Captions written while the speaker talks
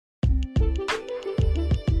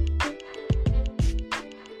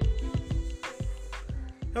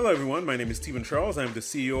Hello everyone, my name is Stephen Charles. I'm the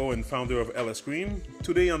CEO and founder of LS Green.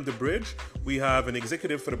 Today on The Bridge, we have an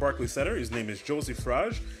executive for the Barclays Center. His name is Joze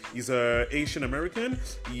Frage. He's an Asian American.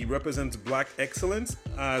 He represents Black excellence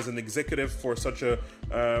as an executive for such a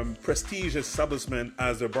prestigious establishment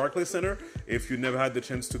as the Barclays Center. If you never had the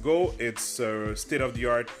chance to go, it's a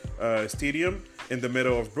state-of-the-art stadium in the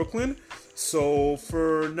middle of Brooklyn. So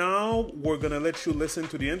for now, we're going to let you listen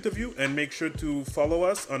to the interview and make sure to follow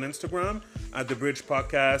us on Instagram at The Bridge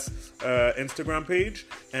Podcast Instagram page,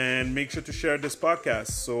 and make sure to share this podcast.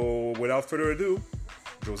 So without further ado,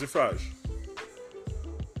 Joze Frage.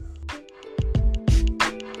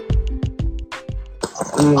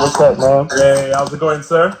 Hey, what's up, man? Hey, how's it going,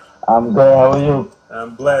 sir? I'm good. How are you?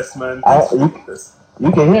 I'm blessed, man.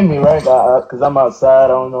 You can hear me, right? Because I'm outside. I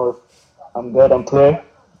don't know if I'm good. I'm clear?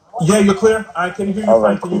 Yeah, you're clear. I can hear you fine.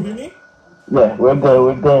 Right, Can you hear me? Yeah, we're good.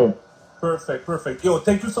 We're good. Perfect. Yo,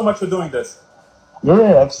 thank you so much for doing this.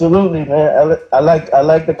 Yeah, absolutely, man. I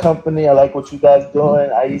like the company. I like what you guys doing.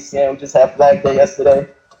 IECN, we just had Flag Day yesterday.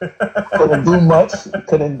 Couldn't do much,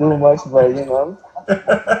 but you know,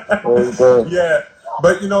 it was good. Yeah,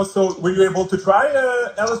 but you know, so were you able to try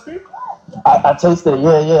LSP? I tasted it.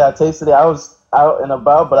 Yeah, I tasted it. I was out and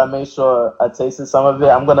about, but I made sure I tasted some of it.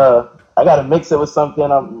 I gotta mix it with something.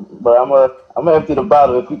 I'm gonna empty the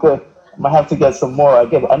bottle. If you could, I'm gonna have to get some more. I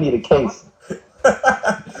need a case.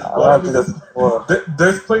 Well,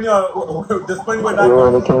 there's plenty where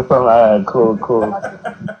that comes from. All right, cool.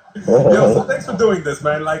 Yo, so thanks for doing this,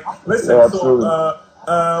 man. Like, listen, yeah,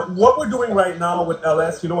 what we're doing right now with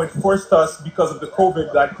LS, you know, it forced us because of the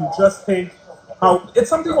COVID, like, to just think how it's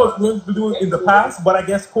something we were going to do in the past, but I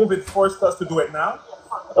guess COVID forced us to do it now.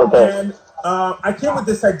 Okay. And I came with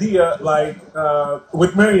this idea, like,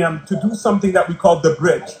 with Miriam, to do something that we call the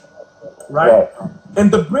bridge, right? And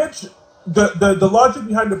the bridge, the logic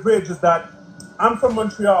behind the bridge is that I'm from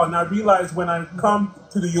Montreal, and I realized when I come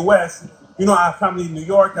to the U.S., you know, I have family in New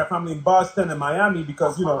York, I have family in Boston and Miami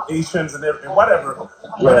because, you know, Asians and whatever.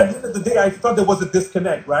 But at the end of the day, I thought there was a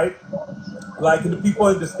disconnect, right? Like, the people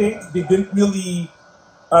in the States, they didn't really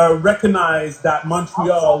recognize that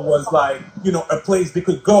Montreal was like, you know, a place they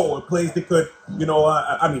could go, a place they could, you know,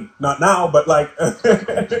 I mean, not now, but like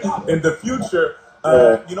in the future,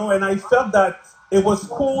 you know, and I felt that it was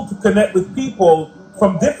cool to connect with people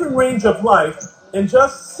from different range of life and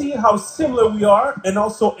just see how similar we are and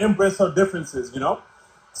also embrace our differences, you know?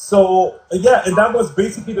 So, yeah, and that was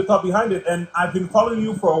basically the thought behind it. And I've been following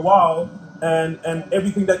you for a while and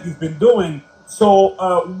everything that you've been doing. So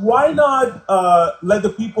why not let the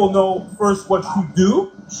people know first what you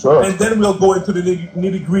do, sure, and then we'll go into the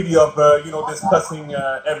nitty gritty of you know, discussing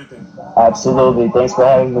everything. Absolutely. Thanks for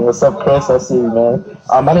having me. What's up, Chris? I see you, man.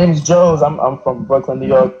 My name is Joze. I'm from Brooklyn, New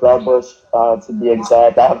York, Flatbush, to be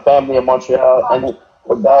exact. I have family in Montreal and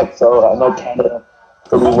Quebec, so I know Canada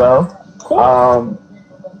pretty well. Cool.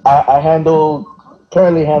 I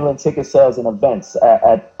currently handling ticket sales and events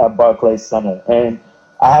at Barclays Center, and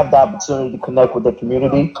I have the opportunity to connect with the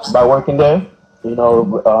community by working there, you know,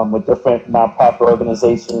 with different nonprofit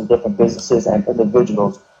organizations, different businesses, and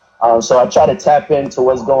individuals. So I try to tap into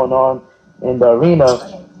what's going on in the arena.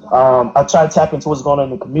 I try to tap into what's going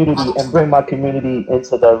on in the community and bring my community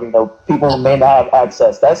into the arena. People who may not have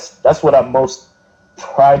access. That's what I'm most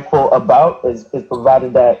prideful about is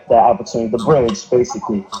providing that opportunity, the bridge,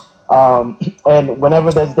 basically. And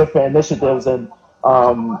whenever there's different initiatives and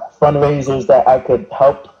fundraisers that I could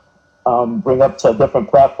help bring up to a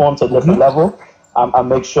different platform, to a different level, I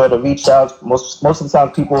make sure to reach out. Most of the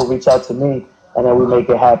time, people will reach out to me, and then we make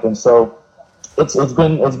it happen. So it's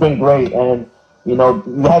been great, and you know,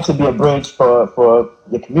 you have to be a bridge for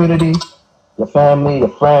your community, your family, your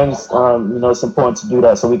friends. You know, it's important to do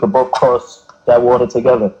that so we can both cross that water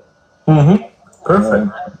together.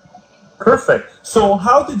 Perfect. So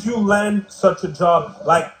how did you land such a job?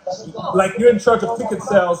 Like you're in charge of ticket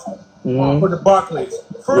sales for the Barclays.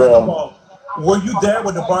 First of all, were you there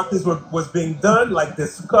when the Barclays was being done, like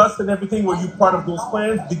discussed and everything? Were you part of those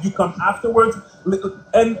plans? Did you come afterwards?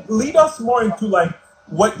 And lead us more into like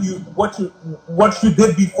what you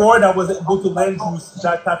did before that was able to lend you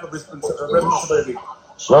that type of responsibility.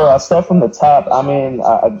 Sure, I'll start from the top. I mean,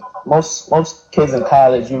 most kids in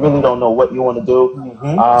college, you really don't know what you want to do,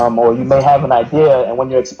 or you may have an idea, and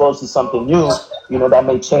when you're exposed to something new, you know, that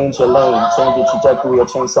may change your lane, change your trajectory, or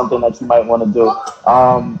change something that you might want to do.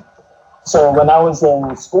 So when I was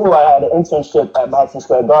in school, I had an internship at Madison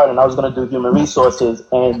Square Garden. I was going to do human resources,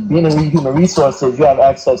 and being in human resources, you have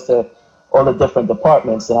access to all the different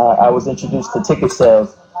departments, and I was introduced to ticket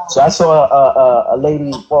sales. So I saw a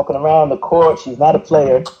lady walking around the court. She's not a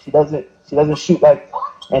player. She doesn't shoot like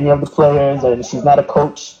any of the players, and she's not a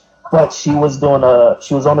coach, but she was on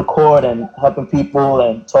the court and helping people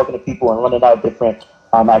and talking to people and running out different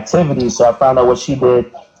activities. So I found out what she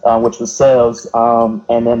did, which was sales,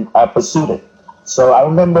 and then I pursued it. So I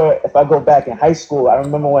remember, if I go back in high school, I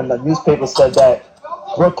remember when the newspaper said that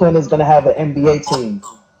Brooklyn is going to have an NBA team.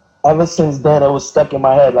 Ever since then, it was stuck in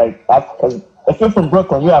my head. Like, because if you're from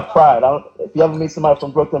Brooklyn, you have pride. If you ever meet somebody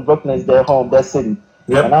from Brooklyn, Brooklyn is their home, their city.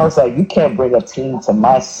 Yep. And I was like, you can't bring a team to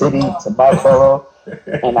my city, to my borough,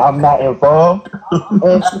 and I'm not involved.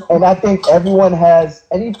 And I think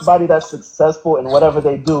anybody that's successful in whatever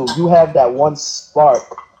they do, you have that one spark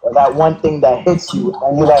or that one thing that hits you,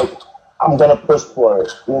 and you're like, I'm gonna push for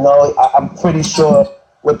it. I'm pretty sure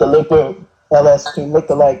with the liquor, LS King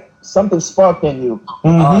Liquor, like something sparked in you,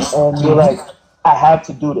 and you're like, I have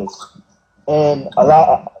to do this, and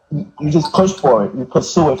you just push for it, you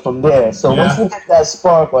pursue it from there. So once you get that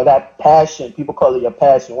spark or that passion, people call it your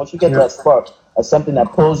passion. Once you get that spark or something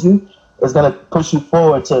that pulls you, it's gonna push you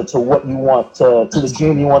forward to what you want, to the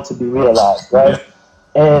dream you want to be realized, right? Yeah.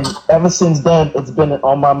 And ever since then, it's been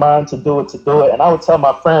on my mind to do it. And I would tell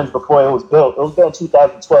my friends before it was built. It was built in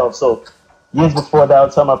 2012, so years before that, I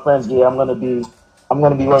would tell my friends, "Yeah, I'm gonna be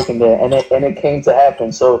working there," and it came to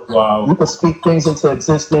happen. So you can speak things into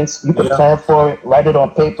existence. You can plan for it, write it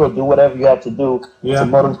on paper, do whatever you have to do to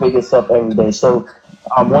motivate yourself every day. So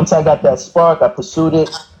once I got that spark, I pursued it.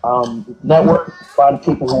 Network, find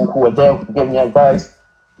people who were there, who gave me advice,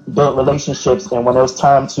 built relationships, and when it was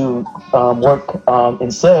time to work in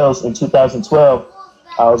sales in 2012,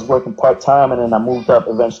 I was working part-time, and then I moved up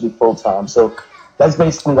eventually full-time. So that's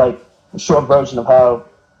basically like a short version of how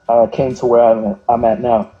I came to where I'm at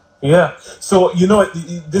now. Yeah. So,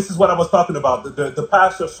 this is what I was talking about. The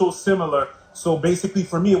paths are so similar. So basically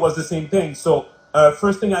for me, it was the same thing. So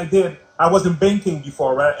first thing I did, I was in banking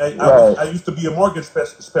before, right? I used to be a mortgage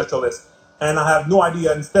specialist, and I have no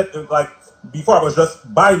idea. Instead, like before, I was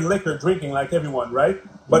just buying liquor, drinking like everyone, right?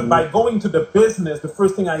 But by going to the business, the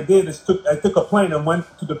first thing I did is I took a plane and went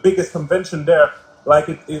to the biggest convention there. Like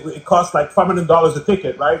it cost like $500 a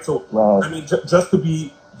ticket, right? So I mean,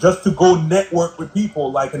 just to go network with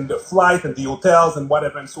people, like in the flight and the hotels and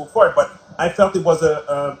whatever and so forth. But I felt it was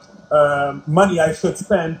money I should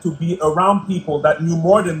spend to be around people that knew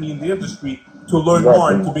more than me in the industry, to learn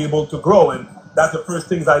more and to be able to grow. And that's the first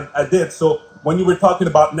things I did. So when you were talking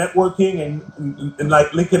about networking and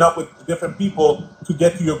like linking up with different people to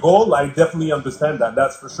get to your goal, I definitely understand that.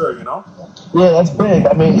 That's for sure, Yeah, that's big.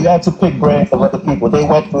 I mean, you have to pick brains from other people. They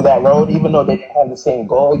went through that road, even though they didn't have the same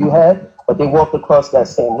goal you had, but they walked across that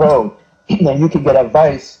same road. And you can get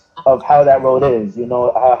advice of how that road is,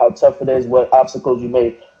 how tough it is, what obstacles you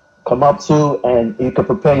may come up to, and you can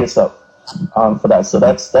prepare yourself for that. So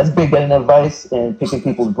that's big. Getting advice and picking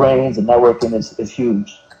people's brains and networking is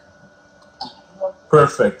huge.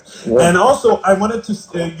 Perfect. Yeah. And also, I wanted to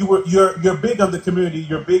you're big on the community.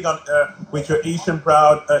 You're big on with your Asian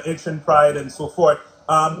pride, and so forth.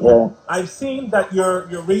 I've seen that you're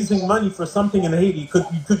raising money for something in Haiti. Could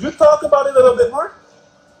you talk about it a little bit more?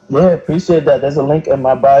 Yeah, appreciate that. There's a link in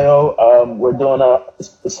my bio. We're doing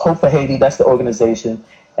it's Hope for Haiti. That's the organization,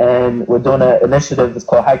 and we're doing an initiative. It's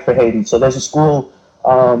called Hike for Haiti. So there's a school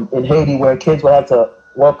in Haiti where kids will have to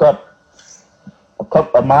walk up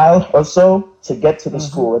a mile or so to get to the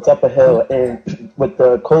school. It's up a hill, and with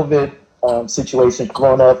the COVID situation,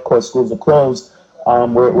 Corona, of course, schools are closed.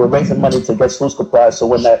 We're raising money to get school supplies, so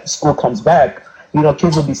when that school comes back,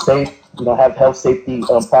 kids will be safe. Have health safety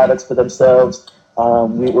products for themselves.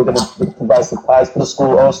 We're going to provide supplies for the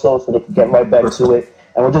school also, so they can get right back to it.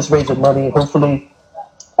 And we're just raising money. Hopefully,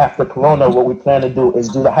 after Corona, what we plan to do is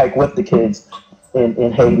do the hike with the kids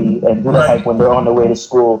in Haiti, and do the hike when they're on their way to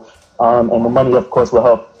school. And the money, of course, will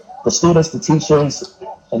help the students, the teachers,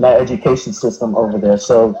 and that education system over there.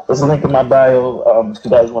 So there's a link in my bio if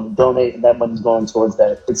you guys want to donate, and that money's going towards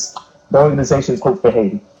that. The organization is Hope for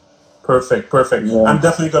Haiti. Perfect. Yeah. I'm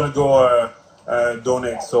definitely going to go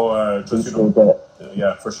donate. So just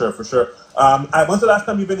yeah, for sure. When's the last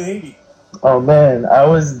time you've been in Haiti? Oh man, I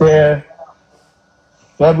was there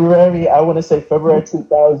February. I want to say February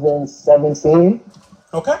 2017.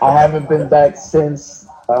 Okay. I haven't been back since.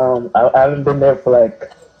 I haven't been there for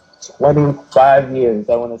like 25 years,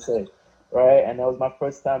 I want to say, right? And that was my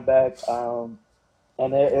first time back, and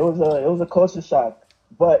it was a culture shock.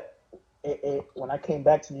 But when I came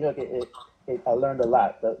back to New York, I learned a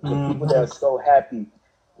lot. The people there are so happy.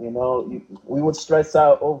 We would stress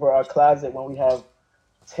out over our closet when we have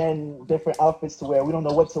 10 different outfits to wear. We don't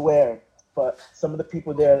know what to wear, but some of the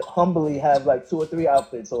people there humbly have like 2 or 3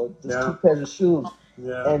 outfits or just 2 pairs of shoes.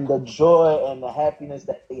 Yeah. And the joy and the happiness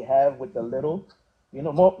that they have with the little You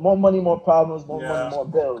know, more money, more problems, more money, Yeah. more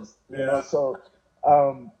bills. You know, Yeah. so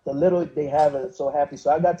the little they have is so happy.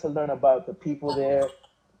 So I got to learn about the people there.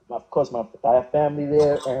 Of course, I have family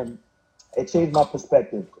there, and it changed my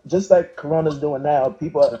perspective. Just like Corona's doing now,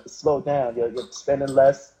 people are slowed down. You're spending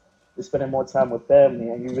less, you're spending more time with family,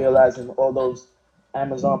 and you're realizing all those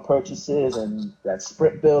Amazon purchases and that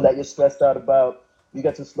Sprint bill that you're stressed out about. You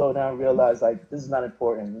get to slow down and realize like this is not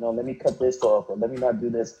important. You know, let me cut this off, or let me not do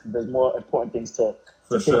this. There's more important things to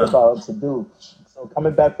For think sure. about and to do. So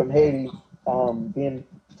coming back from Haiti, being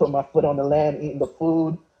putting my foot on the land, eating the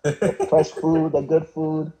food, the fresh food, the good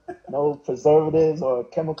food, no preservatives or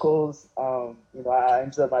chemicals. You know, I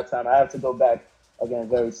enjoyed my time. I have to go back again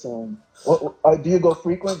very soon. Do you go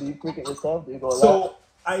frequent? Do you frequent yourself? Do you go a lot? So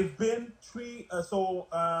I've been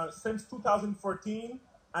since 2014.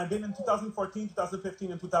 I've been in 2014,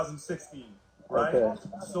 2015, and 2016. Right. Okay.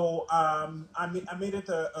 So I made it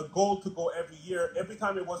a goal to go every year. Every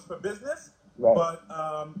time it was for business, Right.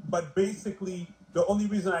 but basically the only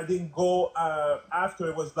reason I didn't go after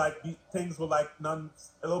it was like things were like a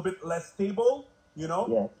little bit less stable. You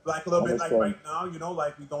know, Yeah. like a little bit like Understand. right now. You know,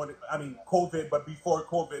 like we don't. I mean, COVID, but before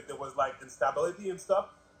COVID, there was like instability and stuff.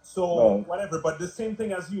 So Right. whatever, but the same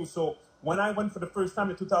thing as you. So when I went for the first time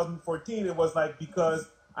in 2014, it was like because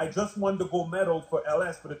I just won the gold medal for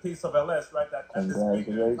LS for the Taste of LS, right? At this big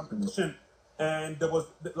Congratulations. competition, and there was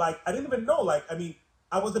like I didn't even know. Like I mean,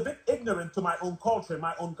 I was a bit ignorant to my own culture,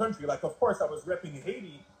 my own country. Like of course I was repping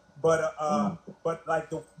Haiti, Mm. but like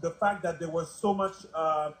the fact that there was so much.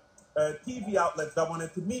 TV outlets that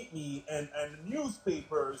wanted to meet me and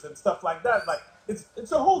newspapers and stuff like that. Like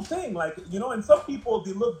it's a whole thing. Like you know, and some people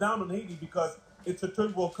they look down on Haiti because it's a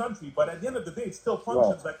third world country, but at the end of the day, it still Right.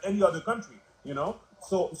 functions like any other country. You know,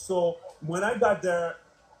 so when I got there,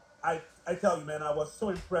 I tell you, man, I was so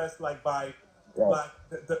impressed like by Right. like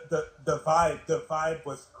the vibe. The vibe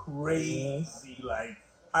was Mm-hmm. crazy. Like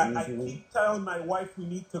I Mm-hmm. keep telling my wife we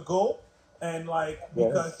need to go and like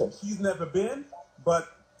because Yes. she's never been, but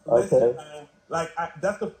listen, Okay. man, like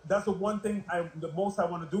that's the one thing the most I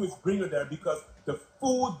want to do is bring her there because the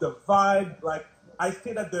food, the vibe, like I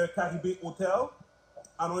stayed at the Caribbean Hotel.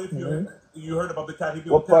 I don't know if Mm-hmm. you heard about the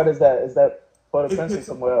Caribbean What part Hotel. is that? Is that It's Port-au-Prince or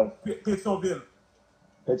somewhere else? Pétionville.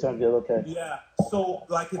 Pétionville. Okay. Yeah. So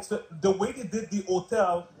like the way they did the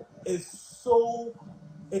hotel is so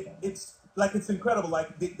it's like it's incredible. Like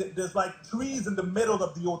there's like trees in the middle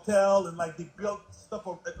of the hotel and like they built stuff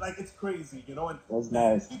like it's crazy, you know. And That's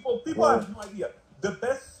man, nice. people Yeah. have no idea. The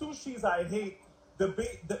best sushis I hate. The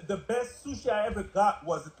best sushi I ever got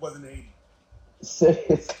was in Haiti.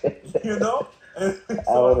 Seriously. You know? And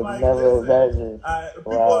I so would I'm have like, never listen, imagined.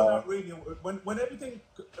 people are Wow. not ready. When everything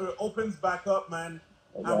opens back up, man,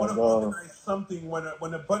 I I want gotta to go. organize something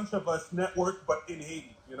when a bunch of us network, but in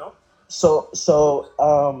Haiti, you know? So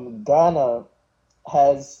Ghana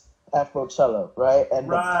has Afrocello, right? And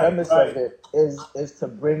the Right, premise of right, it is to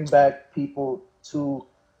bring back people to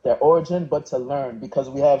their origin, but to learn because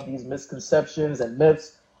we have these misconceptions and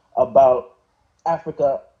myths about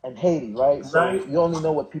Africa and Haiti, right? So right. you only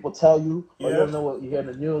know what people tell you, or you Yep. only know what you hear in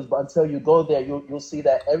the news. But until you go there, you'll see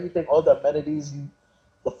that everything, all the amenities,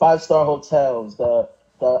 the 5-star hotels, the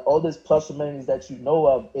all this plush amenities that you know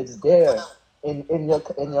of, it's there in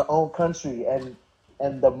your own country, and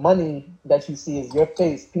the money that you see is your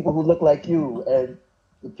face, people who look like you, and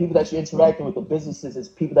the people that you're interacting with, the businesses, is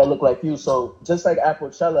people that look like you. So just like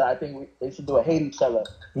Afrochella, I think they should do a Haiti Chella.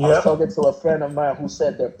 I was Yep. talking to a friend of mine who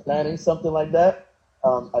said they're planning something like that.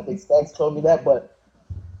 I think Stacks told me that, but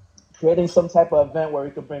creating some type of event where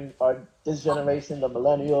we could bring this generation, the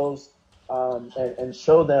millennials, and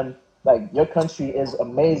show them like your country is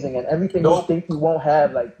amazing and everything you Dope. think you won't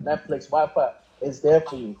have, like Netflix, Wi-Fi, is there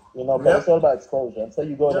for you. You know, but it's Yep. all about exposure. Until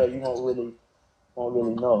you go there, Yep. you won't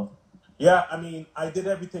really know. Yeah, I mean, I did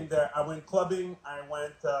everything there. I went clubbing.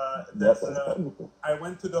 Yep, that's wonderful. I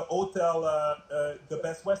went to the hotel, the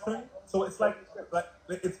Best Western. So it's like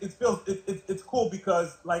it feels it's cool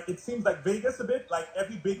because like it seems like Vegas a bit. Like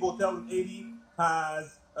every big hotel in Haiti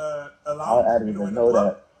has a lounge, I didn't you know, even in a know club.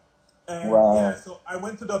 that. And yeah, Wow. so I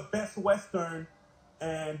went to the Best Western,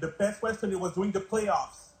 and the Best Western it was during the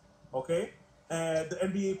playoffs, okay, and the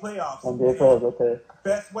NBA playoffs, NBA and players, okay.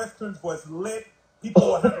 Best Westerns was lit.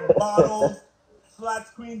 People were having bottles, flat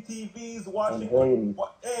screen TVs, And watching Haiti,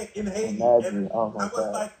 in Haiti, and imagine. Oh I my was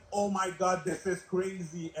God. like, oh my god, this is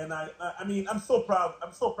crazy. And I mean, I'm so proud.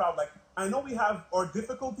 I'm so proud. Like I know we have our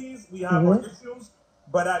difficulties, we have our Mm-hmm. issues,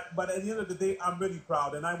 but at the end of the day, I'm really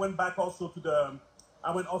proud. And I went back also to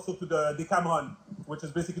I went also to the Decameron, which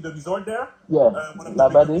is basically the resort there, Yeah, one of the La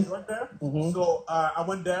bigger Buddy. resort there. Mm-hmm. So I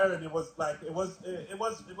went there, and it was like it was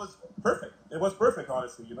perfect. It was perfect,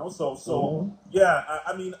 honestly. You know, so Mm-hmm. yeah.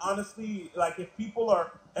 I mean, honestly, like if people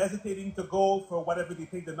are hesitating to go for whatever they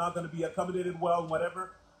think they're not going to be accommodated well,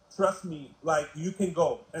 whatever, trust me, like you can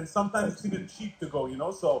go, and sometimes it's even cheap to go. You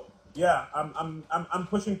know, so yeah, I'm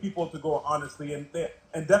pushing people to go, honestly,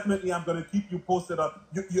 and definitely I'm gonna keep you posted on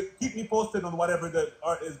you keep me posted on whatever that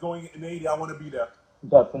is going in Haiti. I want to be there.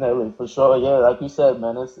 Definitely, for sure. Yeah, like you said,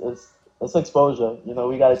 man, it's exposure. You know,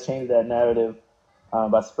 we got to change that narrative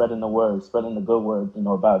by spreading the word, spreading the good word,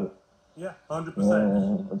 about it. Yeah, 100%.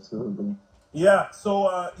 Yeah, absolutely. Yeah,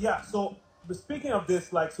 so but speaking of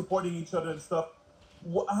this, like supporting each other and stuff,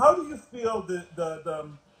 how do you feel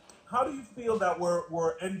how do you feel that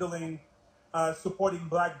we're handling supporting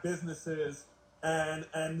black businesses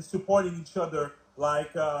and supporting each other,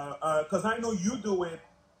 like because I know you do it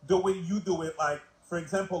the way you do it, like for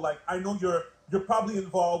example, like I know you're probably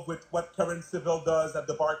involved with what Karen Civil does at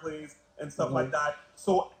the Barclays and stuff like Hmm. that.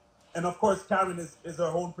 So, and of course, Karen is her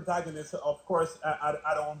own protagonist, of course, at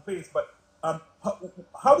her own pace. But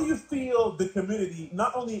how do you feel the community,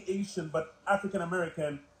 not only Asian but African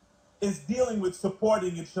American, is dealing with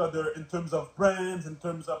supporting each other in terms of brands, in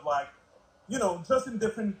terms of like, just in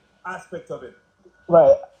different aspects of it?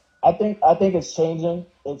 Right. I think it's changing.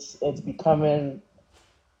 It's becoming.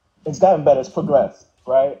 It's gotten better. It's progressed.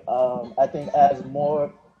 Right. I think as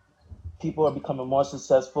more people are becoming more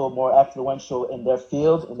successful, more affluential in their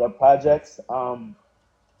field, in their projects,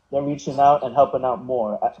 they're reaching out and helping out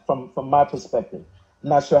more. From my perspective, I'm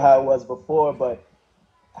not sure how it was before, but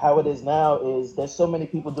how it is now is there's so many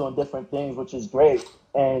people doing different things, which is great.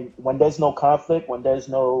 And when there's no conflict, when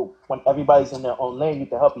everybody's in their own lane, you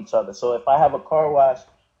can help each other. So if I have a car wash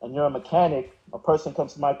and you're a mechanic, a person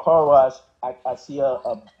comes to my car wash, I see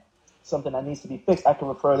something that needs to be fixed, I can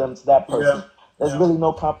refer them to that Yeah, person. There's yeah, really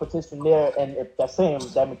no competition there. And if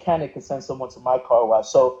that mechanic can send someone to my car wash.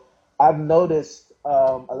 So I've noticed a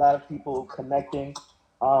lot of people connecting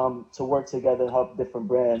to work together and help different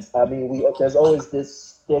brands. I mean, there's always this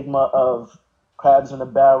stigma of crabs in a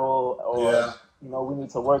barrel, or yeah, we need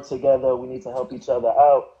to work together, we need to help each other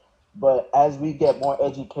out. But as we get more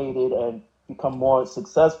educated and become more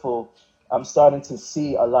successful, I'm starting to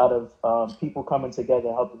see a lot of people coming together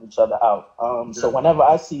and helping each other out. So yeah, whenever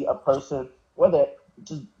I see a person, whether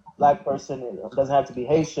just black person, it doesn't have to be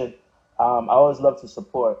Haitian, I always love to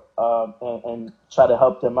support and try to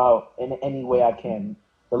help them out in any way I can.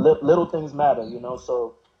 The little things matter,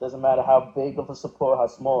 so it doesn't matter how big of a support, how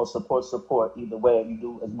small, support. Either way, you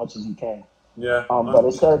do as much as you can. yeah, But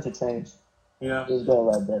it's starting to change. yeah. It's getting a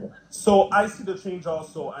lot better. So I see the change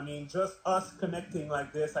also. I mean, just us connecting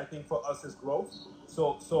like this, I think for us is growth.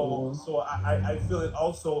 Hmm. I feel it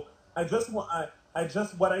also. I just want I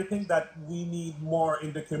just what I think that we need more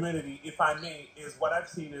in the community, if I may, is what I've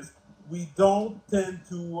seen is we don't tend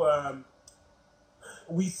to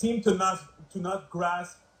we seem to not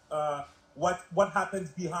grasp what happens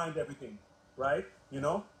behind everything, right?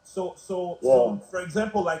 Yeah. For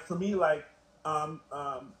example, like for me, like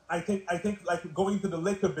I think like going to the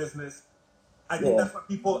liquor business, I think Yeah. that's what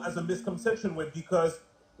people as a misconception with, because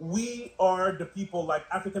we are the people, like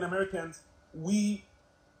African Americans, we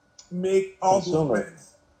make all those Consumer.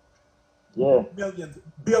 brands Yeah. millions,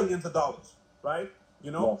 billions of dollars, right?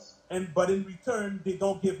 Yes. And but in return, they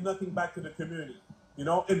don't give nothing back to the community,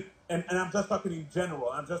 and I'm just talking in general.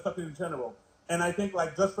 I'm just talking in general. And I think,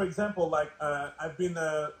 like, just for example, like I've been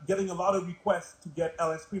getting a lot of requests to get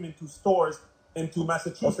LS Cream into stores into Okay.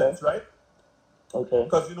 Massachusetts, right? Okay.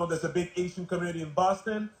 Because there's a big Asian community in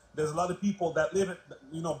Boston. There's a lot of people that live,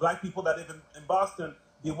 black people that live in Boston.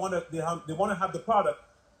 They want to have the product,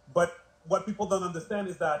 but what people don't understand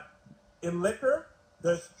is that in liquor,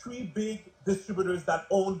 there's three big distributors that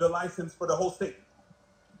own the license for the whole state,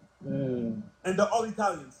 Mm, and they're all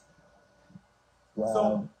Italians. So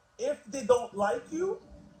wow. if they don't like you,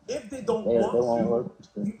 if they don't They want won't you, work.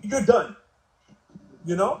 you're done.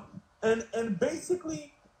 you know and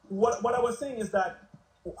basically what I was saying is that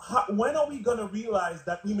when are we going to realize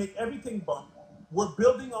that we make everything bump? We're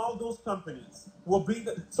building all those companies, we're being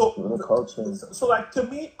The culture. like, to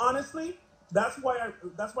me, honestly, that's why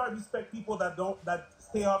I respect people that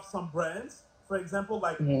stay off some brands, for example,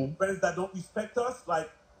 like Hmm. brands that don't respect us, like,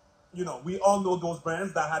 we all know those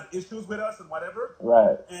brands that had issues with us and whatever,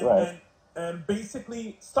 Right. and Right. and and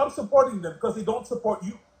basically stop supporting them because they don't support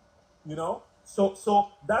you. you know So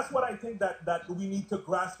that's what I think that we need to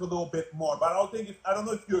grasp a little bit more. But I don't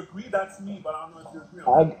know if you agree. That's me, but I don't know if you agree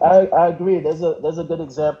on that. I agree. There's a good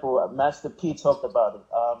example. Master P talked about it.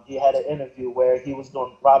 He had an interview where he was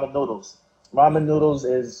doing ramen noodles. Ramen noodles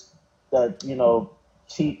is the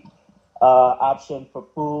cheap option for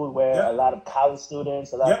food where a Yep. lot of college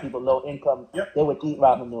students, a lot of Yep. people low income, Yep. they would eat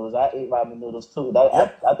ramen noodles. I ate ramen noodles too.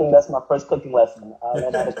 Yep. I think that's my first cooking lesson. I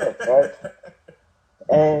learned how to cook, right?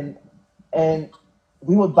 And and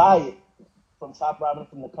we would buy it from Top Ramen,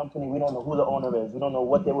 from the company. We don't know who the owner is. We don't know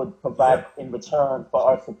what they would provide Yep. in return for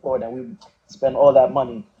our support, and we spend all that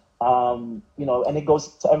money. And it goes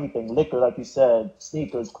to everything: liquor, like you said,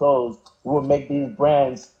 sneakers, clothes. We would make these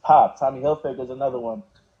brands pop. Tommy Hilfiger is another one,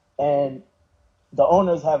 and the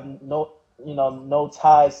owners have no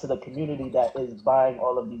ties to the community that is buying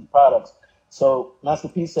all of these products. So Master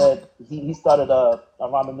P said he started a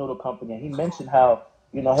ramen noodle company, and he mentioned how,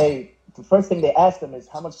 hey, the first thing they asked him is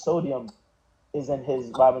how much sodium is in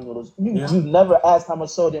his ramen noodles. Yeah. You never asked how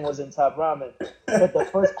much sodium was in Top Ramen, but the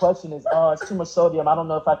first question is, oh, it's too much sodium. I don't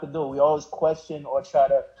know if I could do it. We always question or try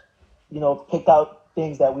to, pick out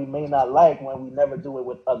things that we may not like when we never do it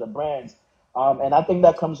with other brands. And I think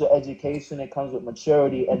that comes with education. It comes with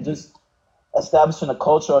maturity and just establishing a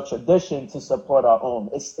culture or tradition to support our own.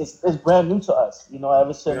 It's brand new to us, ever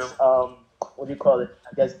Yeah. since what do you call it?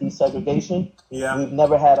 I guess desegregation. Yeah. We've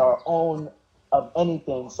never had our own of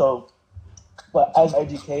anything. So, but as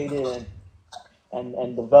educated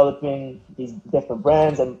and developing these different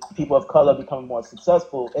brands and people of color becoming more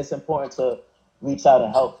successful, it's important to reach out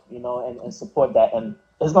and help, and support that. And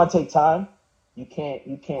it's gonna take time. You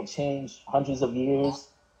can't change hundreds of years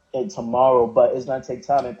in tomorrow, but it's gonna take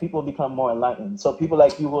time and people become more enlightened. So people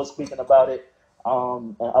like you who are speaking about it,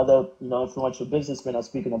 and other, influential businessmen are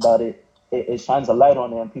speaking about it, it shines a light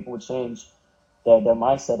on it and people will change their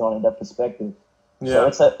mindset on it, their perspective. So Yeah.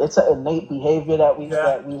 it's an innate behavior that we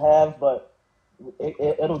Yeah. have, but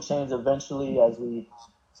it'll change eventually as we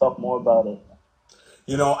talk more about it.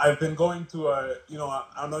 I've been going to I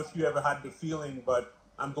don't know if you ever had the feeling, but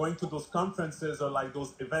I'm going to those conferences or like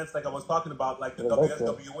those events, like I was talking about, like the Yeah, okay.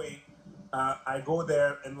 WSWA. I go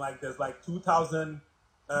there and like there's like 2,000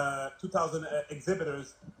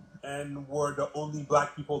 exhibitors, and we're the only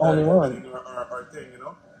black people that Only are one. exhibiting our thing.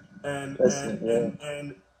 And Listen, and yeah. and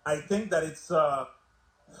and I think that it's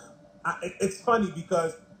funny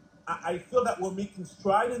because I feel that we're making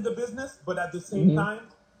stride in the business, but at the same Hmm. time,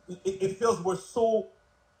 it feels we're so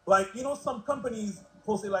like some companies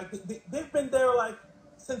will say like they've been there like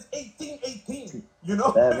since 1818.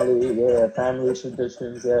 Family, yeah, family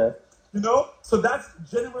traditions, yeah. So that's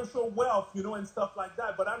generational wealth, and stuff like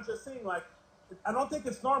that. But I'm just saying, like, I don't think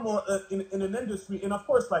it's normal in an industry. And of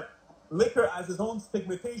course, like, liquor has its own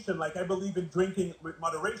stigmatization. Like, I believe in drinking with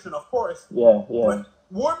moderation, of course. Yeah, yeah. But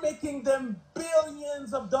we're making them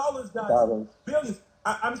billions of dollars, guys. Dollars. Billions.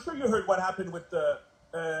 I'm sure you heard what happened with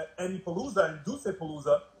Annie Palooza and Duce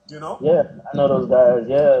Palooza. Yeah, I know those guys.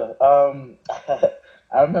 Yeah.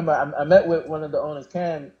 I remember I met with one of the owners,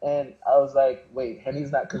 Cam, and I was like, "Wait,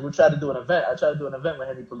 Henny's not," because we tried to do an event. I tried to do an event with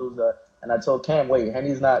Henny Palooza, and I told Cam, "Wait,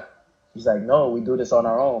 Henny's not." He's like, "No, we do this on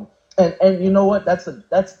our own." And you know what?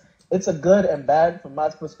 It's a good and bad from my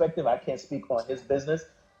perspective. I can't speak on his business,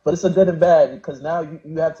 but it's a good and bad because now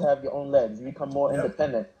you have to have your own legs. You become more Yep.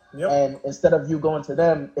 independent, Yep. and instead of you going to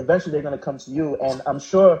them, eventually they're going to come to you. And I'm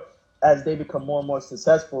sure as they become more and more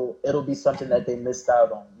successful, it'll be something that they missed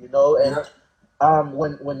out on, And Yep.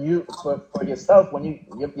 when you for yourself, when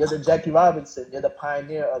you're the Jackie Robinson, you're the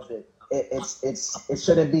pioneer of it. It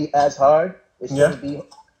shouldn't be as hard. It Yeah. shouldn't be,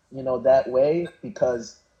 that way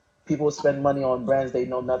because people spend money on brands they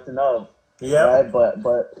know nothing of, Yep. right? But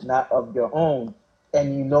not of your own,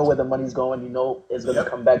 and you know where the money's going. You know it's going to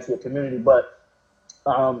Yep. come back to your community, but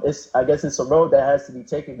I guess it's a road that has to be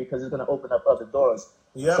taken because it's going to open up other doors.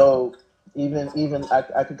 Yep. So even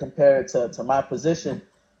I could compare it to my position.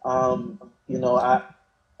 I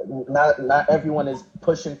not everyone is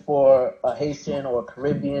pushing for a Haitian or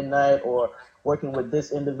Caribbean night or working with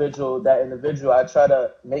this individual, that individual. I try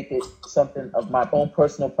to make it something of my own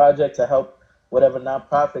personal project to help whatever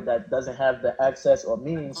nonprofit that doesn't have the access or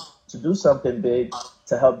means to do something big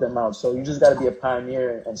to help them out. So you just got to be a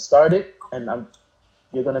pioneer and start it, and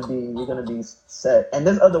you're gonna be set. And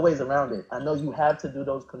there's other ways around it. I know you have to do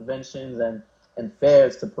those conventions and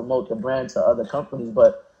fairs to promote the brand to other companies,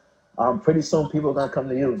 but pretty soon people are gonna come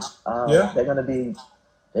to you. Yeah. They're gonna be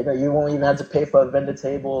you won't even have to pay for a vendor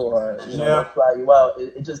table or they'll Yeah. fly you out.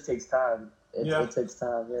 It just takes time. Yeah. It takes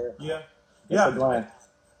time. Yeah, Yeah. it's a Yeah. grind.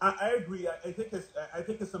 I agree. I think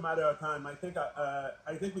it's a matter of time. I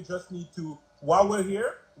think we just need to, while we're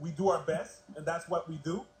here, we do our best, and that's what we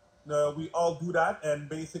do. We all do that, and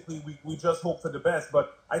basically we just hope for the best. But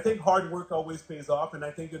I think hard work always pays off, and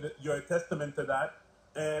I think you're a testament to that.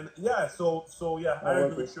 And yeah, so yeah, I Smart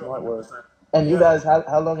work agree is with you smart work. 100%. And you Yeah. guys,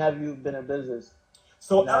 how long have you been in business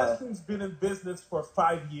So now? Allison's been in business for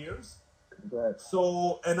 5 years. Good.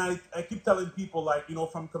 So, and I keep telling people, like,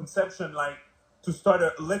 from conception, like, to start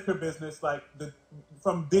a liquor business, like,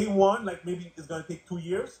 from day one, like, maybe it's going to take 2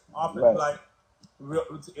 years off it, Right. like,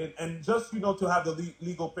 and just, to have the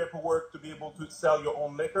legal paperwork to be able to sell your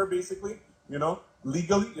own liquor, basically,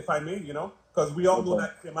 legally, if I may, because we all know Okay.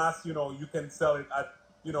 that Kemas, you can sell it at,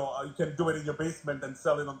 you can do it in your basement and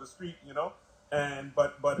sell it on the street, and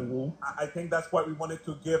but Hmm. I think that's why we wanted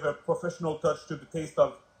to give a professional touch to the taste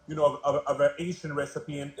of of an Asian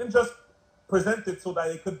recipe, and just present it so that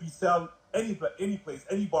it could be sold any place,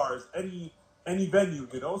 any bars, any venue,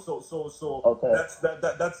 so Okay. that's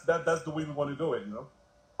the way we want to do it.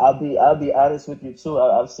 I'll be honest with you too.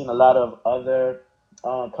 I've seen a lot of other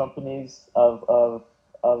companies of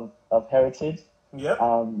heritage. Yep.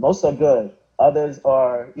 Most are good. Others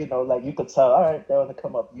are, like you could tell. All right, they're on the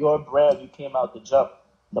come up. Your brand, you came out the jump.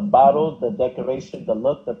 The bottle, the decoration, the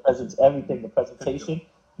look, the presence, everything, the Thank you. presentation.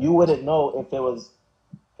 You wouldn't know if it was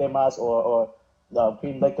famous or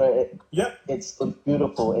cream liquor. Yep. It's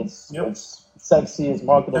beautiful. It's Yep. it's sexy. It's Thank you.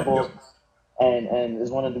 marketable, and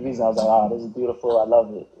it's one of the reasons I was like, this is beautiful. I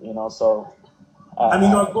love it. So I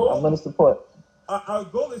mean, I'm gonna support. our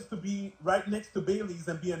goal is to be right next to Bailey's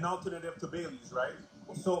and be an alternative to Bailey's, right?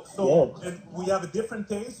 Yeah. And we have a different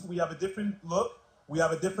taste, we have a different look, we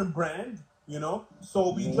have a different brand,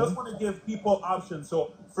 So we just Hmm. want to give people options.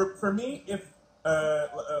 So for me, if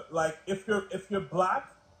like if you're black,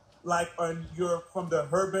 like, and you're from the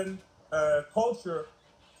urban culture,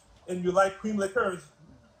 and you like cream liqueurs,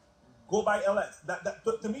 go by LS. That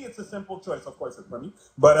to me, it's a simple choice. Of course, it's for me,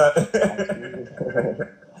 but Absolutely.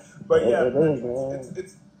 but it, yeah, it for is, me, man.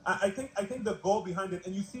 it's. I think the goal behind it,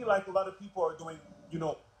 and you see, like, a lot of people are doing,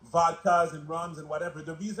 vodkas and rums and whatever.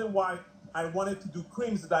 The reason why I wanted to do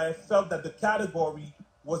creams is that I felt that the category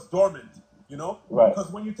was dormant. Right.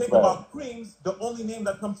 Because when you think Right. about creams, the only name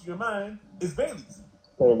that comes to your mind is Bailey's.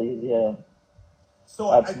 Clearly, yeah.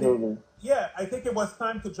 So I think, Absolutely. yeah, I think it was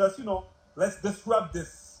time to just, let's disrupt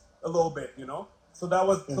this a little bit. So that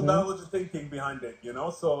Hmm. was the thinking behind it.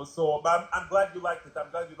 But I'm glad you liked it.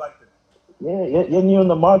 I'm glad you liked it. Yeah, you're new in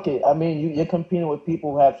the market. I mean, you're competing with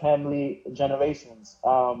people who have family generations.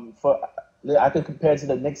 I could compare it to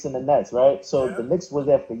the Knicks and the Nets, right? So Yeah, the Knicks was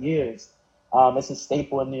there for years. It's a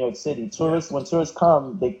staple in New York City. yeah, When tourists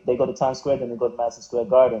come, they go to Times Square, then they go to Madison Square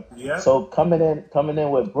Garden. yeah, So coming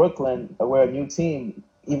in with Brooklyn, we're a new team.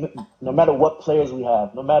 Even no matter what players we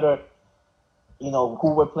have, no matter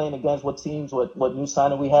who we're playing against, what teams, what new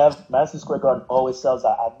signing we have. Madison Square Garden always sells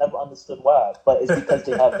out. I've never understood why, but it's because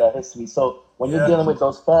they have that history. So when you're yeah, dealing with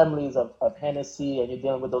those families of Hennessy and you're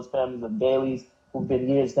dealing with those families of Baileys who've been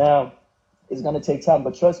years down, it's gonna take time.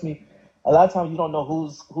 But trust me, a lot of times you don't know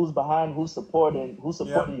who's behind, who's yeah,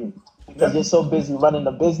 supporting you because yeah, you're so busy running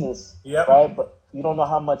the business, yeah, right? But you don't know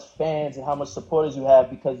how much fans and how much supporters you have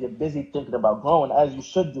because you're busy thinking about growing as you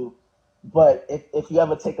should do. But if you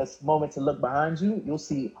ever take a moment to look behind you, you'll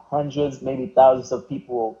see hundreds, maybe thousands of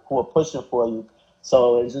people who are pushing for you.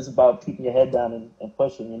 So it's just about keeping your head down and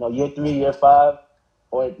pushing. Year 3, year 5,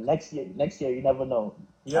 or next year, you never know.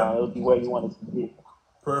 yeah. It'll be where you want it to be.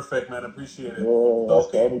 Perfect, man. Appreciate it. Yeah, So, that's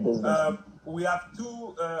for okay, any business. we have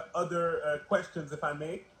two other questions, if I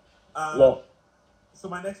may. Um, Yeah. so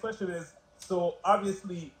my next question is: so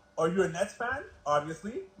obviously, are you a Nets fan?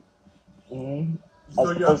 Obviously, Mm-hmm. so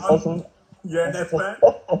As the first person, you're a Nets fan.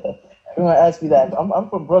 everyone asks me that. I'm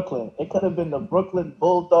from Brooklyn. It could have been the Brooklyn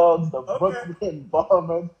Bulldogs, the Okay. Brooklyn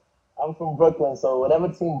Bombers. I'm from Brooklyn, so whatever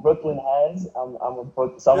team Brooklyn has, I'm a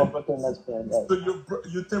Yeah. Brooklyn Nets fan. So Yes.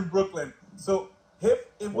 you're Team Brooklyn. So if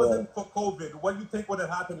it Yeah. wasn't for COVID, what do you think would have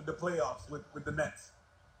happened in the playoffs with the Nets?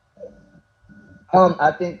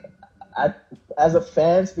 I think, I as a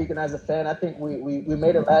fan, speaking as a fan, I think we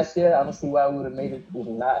made it last year. I don't see why we would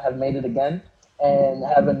not have made it again. And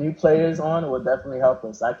having new players on will definitely help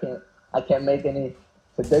us. I can't make any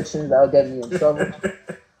predictions. That'll get me in trouble.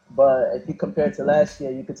 But if you compare it to last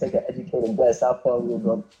year, you could take an educated guess how far we will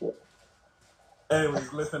go this year.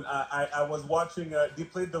 Anyways, listen, I was watching. They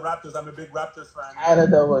played the Raptors. I'm a big Raptors fan.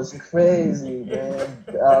 Canada was crazy, man.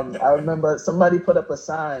 I remember somebody put up a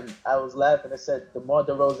sign. I was laughing. It said, "DeMar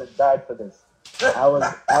DeRozan died for this."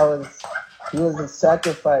 He was a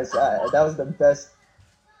sacrifice. That was the best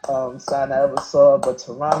sign I ever saw. But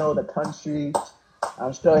Toronto, the country,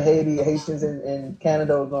 I'm sure Haitians in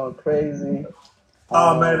Canada were going crazy.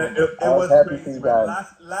 Oh man, I it was was happy for crazy, you man. guys.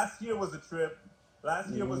 Last year was a trip. Last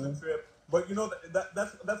year was a Hmm. trip. But you know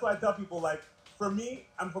that's why I tell people, like, for me,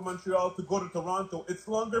 I'm from Montreal. To go to Toronto, it's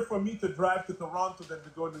longer for me to drive to Toronto than to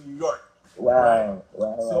go to New York, right? Wow,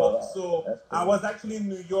 wow, wow, wow. So That's I cool. was actually in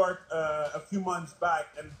New York a few months back,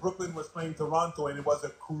 and Brooklyn was playing Toronto, and it was a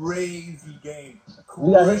crazy game.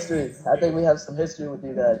 We got history. Crazy I think game. we have some history with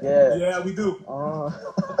you guys. Yeah. Yeah, we do. Uh,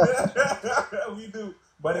 We do.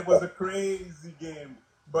 But it was a crazy game.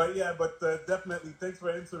 But yeah, but definitely, thanks for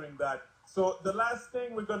answering that. So the last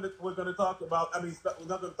thing we're gonna talk about. I mean, we're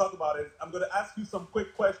not gonna talk about it. I'm gonna ask you some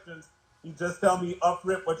quick questions. You just tell me off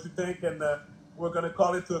rip what you think, and we're gonna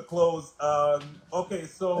call it to a close. Okay,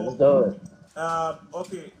 let's so do it.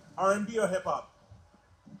 okay, R&B or hip hop?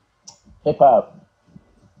 Hip hop.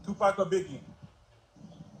 Tupac or Biggie?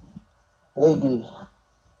 Biggie.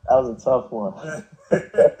 That was a tough one.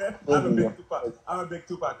 I'm a Biggie, big of Tupac. course. I'm a big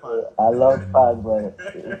Tupac Yeah, I love Pac,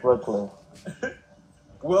 but Brooklyn. fan.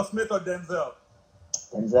 Will Smith or Denzel?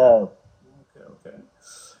 Denzel. Okay, okay.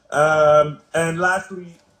 And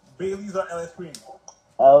lastly, Bailey's or LS Cream?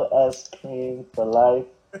 LS Cream for life.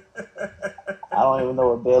 I don't even know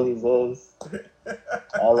what Bailey's is.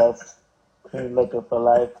 LS Cream Liquor for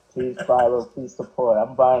life. Please follow, please support.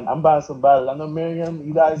 I'm buying some bottles. I know Miriam,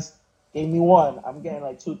 you guys gave me one. I'm getting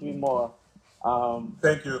like 2, 3 more.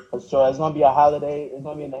 Thank you. For sure. It's gonna be a holiday. It's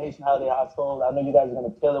gonna be in the Haitian holiday household. I know you guys are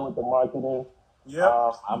gonna kill it with the marketing. Yep.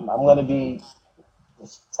 I'm gonna be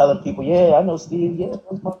just telling people, yeah, I know Steve, yeah,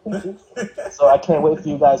 that's my people. So I can't wait for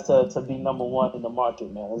you guys to be number one in the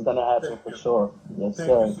market, man. It's gonna happen Thank for you. sure. Yes, Thank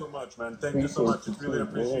you sir. so much, man. Thank you so Appreciate much. you It's really too.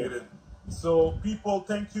 appreciated. So, people,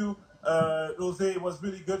 thank you. Jose, it was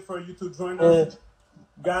really good for you to join Yeah. us.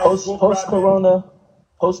 Yeah. Guys, go grab it.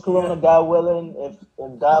 Post Yeah. Corona, God willing, if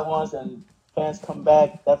God wants and fans come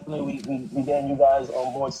back, definitely we getting you guys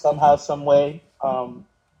on board somehow, some way.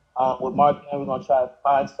 With marketing, we're gonna try to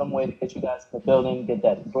find some way to get you guys in the building, get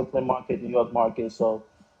that Brooklyn market, New York market. So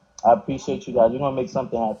I appreciate you guys. We're gonna make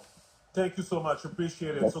something happen. Thank you so much.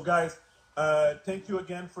 Appreciate it. Yes. So, guys, thank you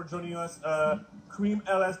again for joining us.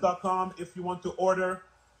 Creamls.com if you want to order.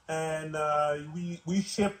 And we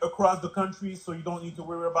ship across the country, so you don't need to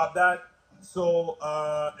worry about that. So,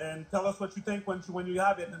 and tell us what you think when you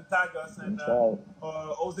have it and tag us. And That's right.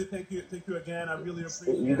 Jose, thank you again. I really You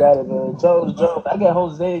appreciate it. got it, man. Joze. I get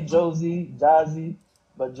Jose, Josie, Jazzy,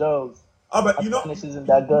 but Joze. Oh, but My Spanish isn't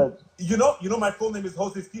that good. my full name is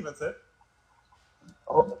Jose Stevens, eh?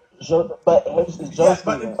 Oh, but it's Joe Yeah,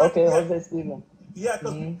 but in Steven. French, Okay, yeah, Jose Steven. yeah,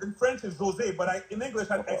 because Hmm. in French it's Jose, but in English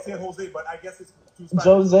I say Jose, but I guess it's too Spanish.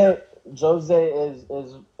 So Jose Jose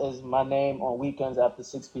is my name on weekends after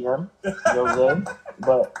 6 p.m. Jose,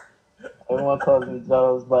 but everyone calls me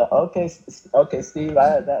Joe's. But okay, okay, Steve, I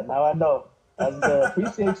had that. Now I know. That's good.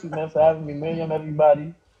 Appreciate you, man, for having me. Miriam,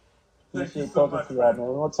 everybody. thank you Appreciate so talking much, to y'all, man. man.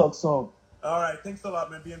 We're gonna talk soon. All right, thanks a lot,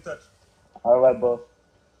 man. Be in touch. All right, bro.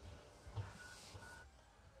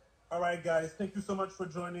 All right, guys, thank you so much for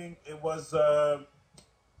joining. It was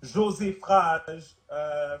Joze Frage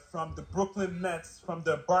from the Brooklyn Nets from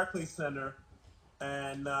the Barclays Center,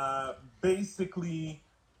 and basically,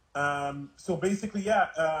 yeah,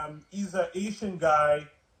 he's an Asian guy,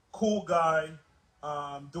 cool guy,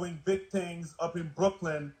 doing big things up in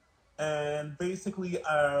Brooklyn. And basically,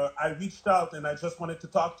 I reached out and I just wanted to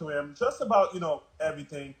talk to him just about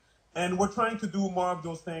everything. And we're trying to do more of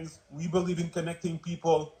those things. We believe in connecting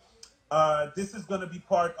people. This is going to be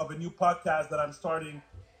part of a new podcast that I'm starting,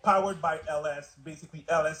 powered by LS. Basically,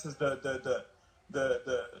 LS is the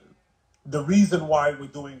the reason why we're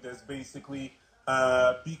doing this, basically,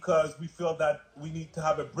 because we feel that we need to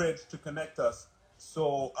have a bridge to connect us.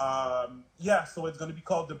 So yeah, so it's going to be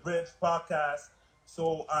called the Bridge Podcast.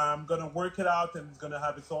 So I'm going to work it out, and it's going to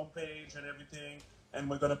have its own page and everything, and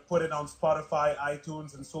we're going to put it on Spotify,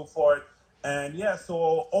 iTunes, and so forth. And yeah,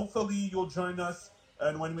 so hopefully you'll join us,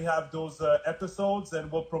 and when we have those episodes,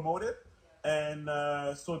 and we'll promote it. And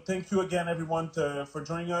so thank you again, everyone, for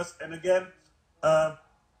joining us. And again, uh,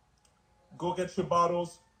 go get your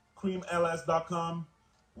bottles, creamls.com.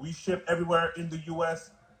 We ship everywhere in the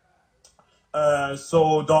US.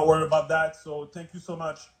 So don't worry about that. So thank you so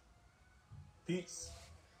much. Peace.